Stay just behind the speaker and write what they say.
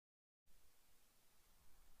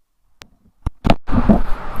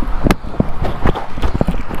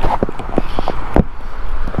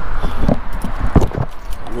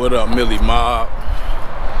What up, Millie Mob?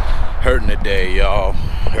 Hurting today, y'all.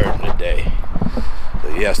 Hurting today. So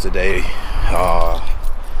yesterday,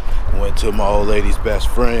 went to my old lady's best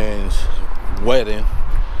friend's wedding.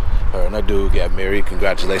 Her and that dude got married.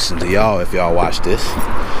 Congratulations to y'all if y'all watch this.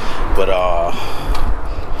 But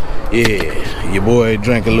yeah, your boy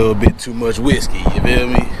drank a little bit too much whiskey. You feel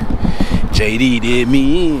me? JD did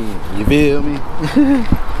me in. You feel me?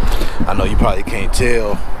 I know you probably can't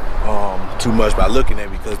tell too much by looking at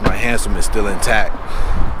me because my handsome is still intact,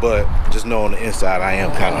 but just know on the inside I am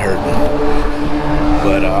kind of hurting.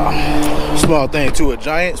 But small thing to a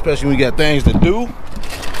giant, especially when we got things to do.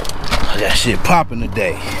 I got shit popping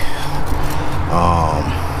today.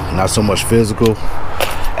 Not so much physical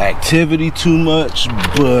activity too much,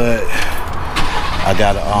 but I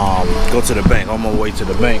gotta go to the bank. I'm on my way to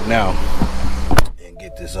the bank now and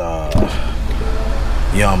get this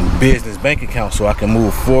young business bank account so I can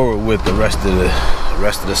move forward with the rest of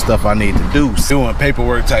the stuff I need to do. Doing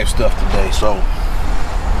paperwork type stuff today, so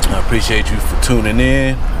I appreciate you for tuning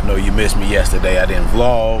in. I know you missed me yesterday. I didn't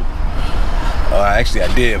vlog. Actually,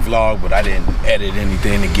 I did vlog, but I didn't edit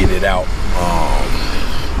anything to get it out.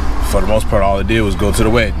 For the most part, all I did was go to the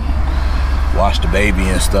wedding, watch the baby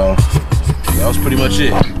and stuff. That was pretty much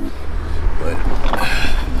it. But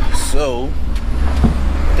so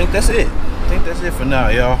I think that's it. I think that's it for now,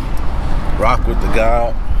 y'all. Rock with the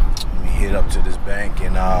God. Let me head up to this bank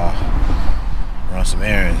and run some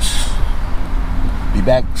errands. Be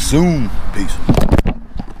back soon. Peace.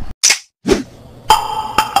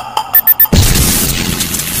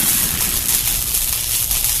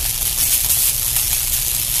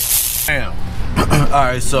 Damn.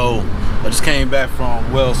 Alright, so I just came back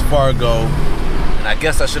from Wells Fargo, and I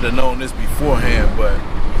guess I should have known this beforehand, but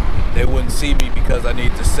they wouldn't see me because I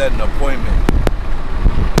need to set an appointment.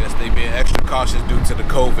 I guess they being extra cautious due to the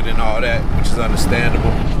COVID and all that, which is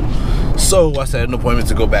understandable. So I set an appointment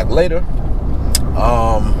to go back later.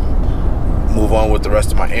 Move on with the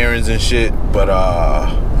rest of my errands and shit. But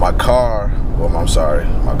my car, well, I'm sorry,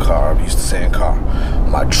 my car, I'm used to saying car.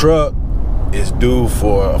 My truck is due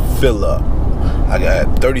for a fill up. I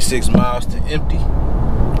got 36 miles to empty.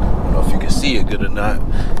 I don't know if you can see it good or not.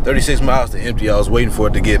 36 miles to empty. I was waiting for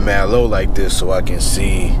it to get mad low like this so I can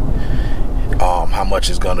see how much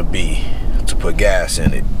it's gonna be to put gas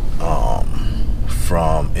in it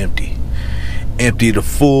from empty to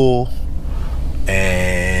full.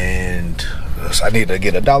 And I need to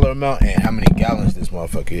get a dollar amount and how many gallons this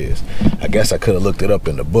motherfucker is. I guess I could have looked it up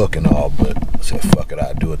in the book and all, but I said fuck it,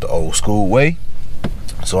 I'll do it the old school way.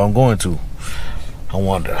 So I'm going to.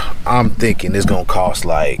 I'm thinking it's gonna cost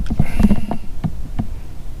like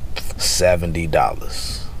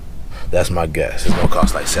 $70. That's my guess. It's gonna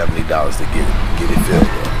cost like $70 to get it filled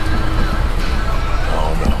up. I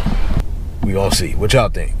don't know. We gonna see. What y'all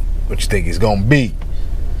think? What you think it's gonna be?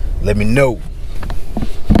 Let me know.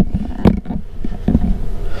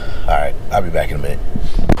 Alright, I'll be back in a minute.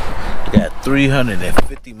 Got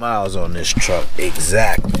 350 miles on this truck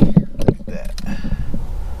exactly. Look at that.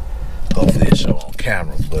 Hopefully it show on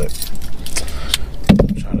camera, but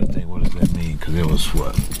I'm trying to think, what does that mean? Because it was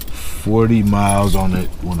what, 40 miles on it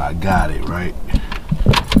when I got it, right?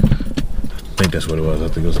 I think that's what it was. I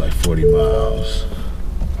think it was like 40 miles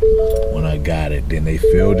when I got it. Then they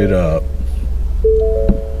filled it up,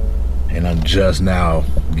 and I'm just now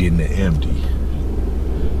getting it empty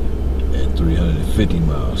at 350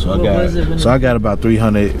 miles. So I got about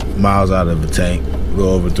 300 miles out of the tank, a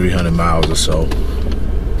little over 300 miles or so.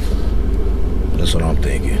 That's what I'm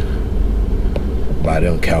thinking by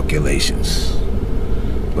them calculations.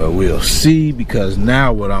 But we'll see, because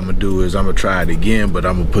now what I'm gonna do is I'm gonna try it again, but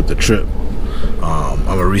I'm gonna put the trip, I'm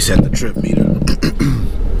gonna reset the trip meter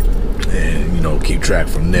and, you know, keep track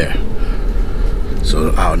from there,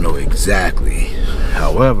 so I'll know exactly.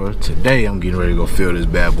 However, today I'm getting ready to go fill this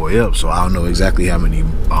bad boy up, so I don't know exactly how many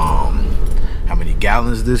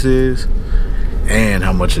gallons this is and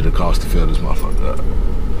how much it'll cost to fill this motherfucker up.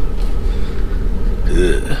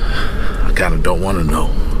 I kind of don't want to know.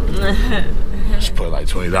 Just put like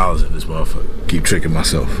 $20 in this motherfucker. Keep tricking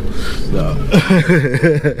myself. No.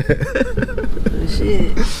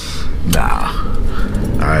 Shit. Nah.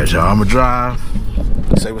 Alright, y'all. I'm gonna drive.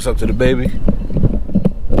 Say what's up to the baby.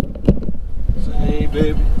 Say hey,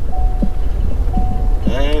 baby.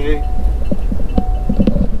 Hey.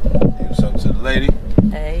 Say what's up to the lady.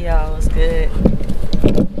 Hey, y'all. What's good?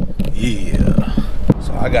 Yeah.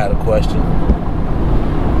 So I got a question.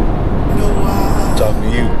 I'm talking to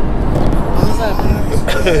you. What's up,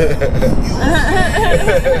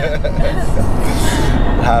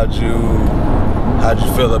 How'd you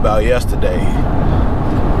feel about yesterday?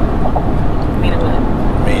 Mean what?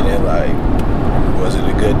 I mean, Like, was it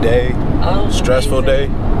a good day? Oh, it was stressful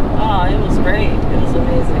amazing. day? Oh, it was great. It was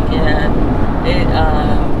amazing. Yeah.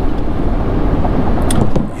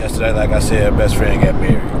 Yesterday, like I said, her best friend got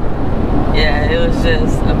married. Yeah, it was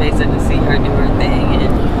just amazing to see her do her thing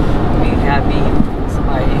and be happy for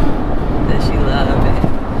somebody that she loved and,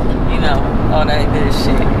 you know, all that good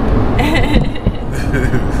shit.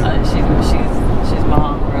 She's my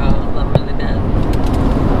homegirl. Love her to death.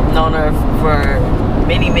 Known her for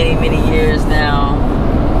many, many, many years now.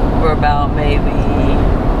 For about maybe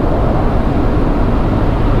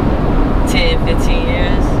 10, 15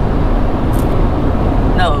 years.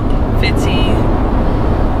 No,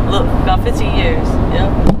 15. Look, about 15 years. Yep.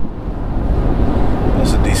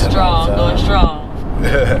 That's a decent Strong, going strong.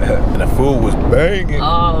 And the food was banging.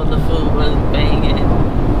 Oh, the food was banging.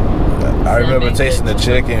 I remember tasting the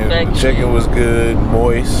chicken. The chicken was good,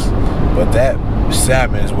 moist. But that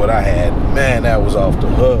salmon is what I had. Man, that was off the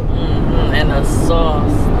hook. And the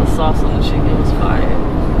sauce on the chicken was fire.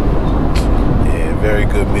 Yeah, very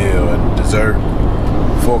good meal. And dessert,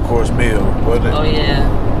 4-course meal, wasn't it? Oh yeah.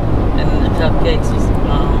 And the cupcakes was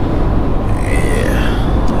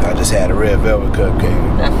yeah. I just had a red velvet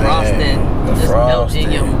cupcake. That frosting just melt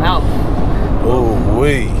in your mouth. Ooh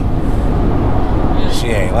wee. She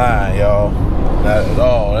ain't lying, y'all. Not at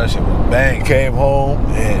all. That shit was bang. Came home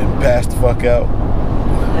and passed the fuck out.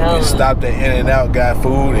 And stopped at In-N-Out, got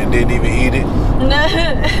food, and didn't even eat it.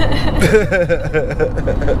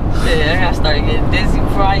 Yeah, I got started getting dizzy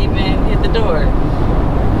before I even hit the door.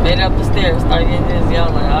 Made it up the stairs, started getting dizzy. I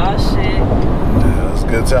was like, oh shit. Yeah, it's a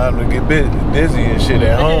good time to get dizzy and shit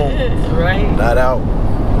at home. Right? Not out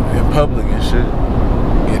in public and shit.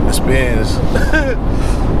 Getting the spins.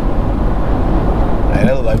 Hey,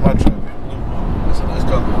 that look like my truck. That's a nice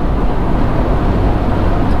color.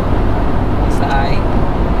 It's alright.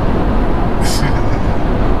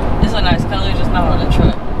 It's a nice color, just not on the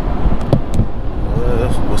truck.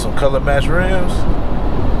 With some color match rims.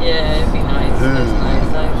 Yeah, it'd be nice. That's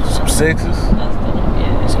nice. Some 6s. That's dope,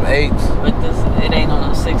 yeah. Some 8s. But it ain't on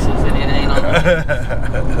the 6s and it ain't on the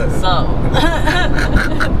 8s. So,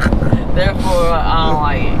 therefore, I don't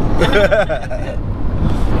like it.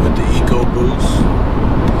 With the Eco Boost.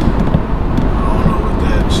 I don't know what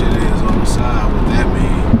that shit is on the side. What that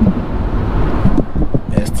mean?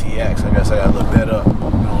 STX. I guess I gotta look that up. I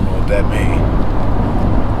don't know what that mean.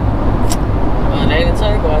 Well, it ain't a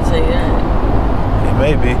turbo, I'll tell you that. It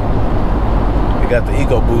may be. They got the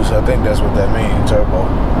Eco Boost. I think that's what that means. Turbo.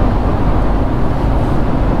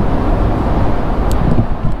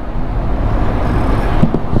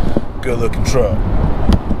 Good looking truck.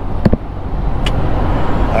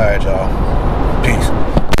 Alright, y'all. Peace.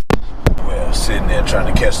 Well, sitting there trying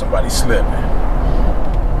to catch somebody slipping.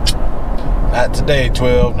 Not today,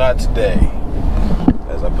 12. Not today.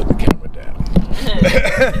 As I put the camera down.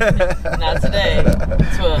 Not today.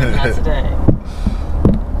 12. Not today.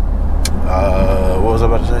 What was I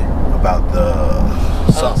about to say? About the...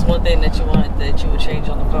 Oh, it's one thing that you wanted that you would change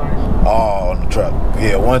on the car. Oh, on the truck.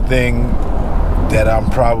 Yeah, one thing that I'm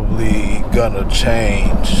probably gonna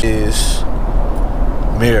change is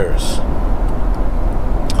mirrors.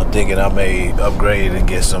 I'm thinking I may upgrade and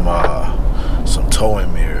get some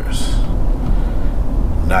towing mirrors.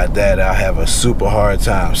 Not that I have a super hard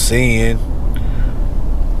time seeing,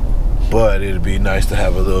 but it'd be nice to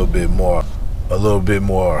have a little bit more, I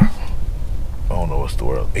don't know what's the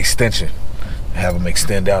word, extension. Have them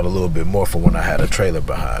extend out a little bit more for when I had a trailer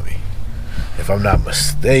behind me. If I'm not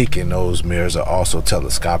mistaken, those mirrors are also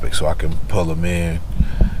telescopic, so I can pull them in,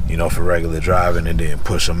 you know, for regular driving and then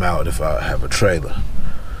push them out if I have a trailer.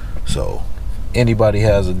 So anybody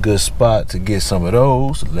has a good spot to get some of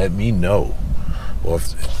those, let me know. Or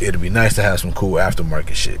if, it'd be nice to have some cool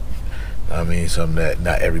aftermarket shit. I mean, something that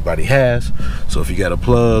not everybody has. So if you got a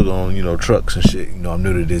plug on, you know, trucks and shit, you know, I'm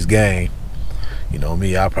new to this game. You know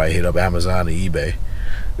me, I'll probably hit up Amazon or eBay.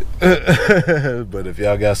 But if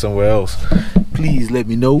y'all got somewhere else, please let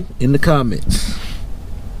me know in the comments.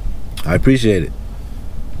 I appreciate it.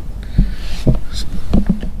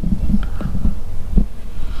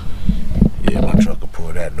 Yeah, my truck will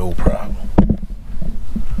pull that, no problem.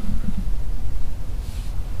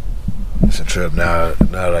 It's a trip. Now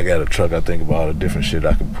that I got a truck, I think about all the different shit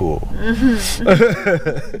I can pull. You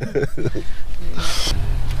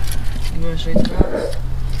going straight to the house?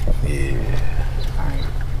 Yeah. Alright.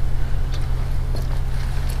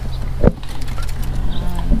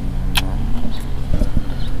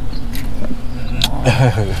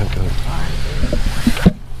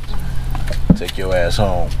 Take your ass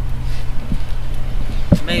home.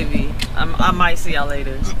 Maybe. I might see y'all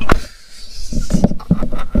later.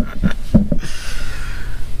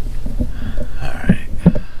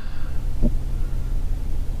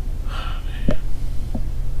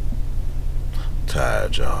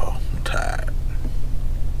 Tired, y'all. I'm tired.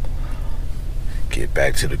 Get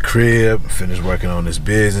back to the crib, finish working on this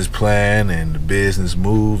business plan and the business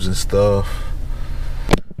moves and stuff.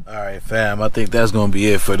 Alright, fam, I think that's gonna be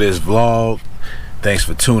it for this vlog. Thanks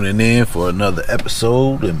for tuning in for another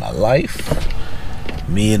episode in my life.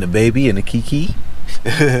 Me and the baby and the Kiki.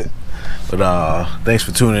 But thanks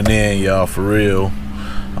for tuning in, y'all, for real.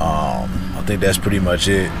 I think that's pretty much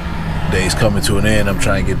it. Day's coming to an end. I'm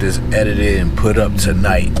trying to get this edited and put up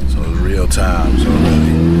tonight, so it's real time. So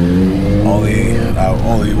really, I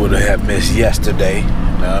only would have missed yesterday. You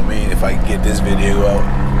know what I mean? If I can get this video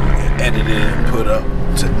out, edited and put up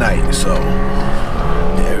tonight. So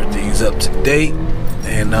everything's up to date,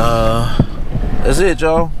 and that's it,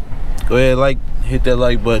 y'all. Go ahead, hit that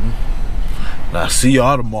like button, and I'll see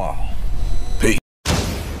y'all tomorrow.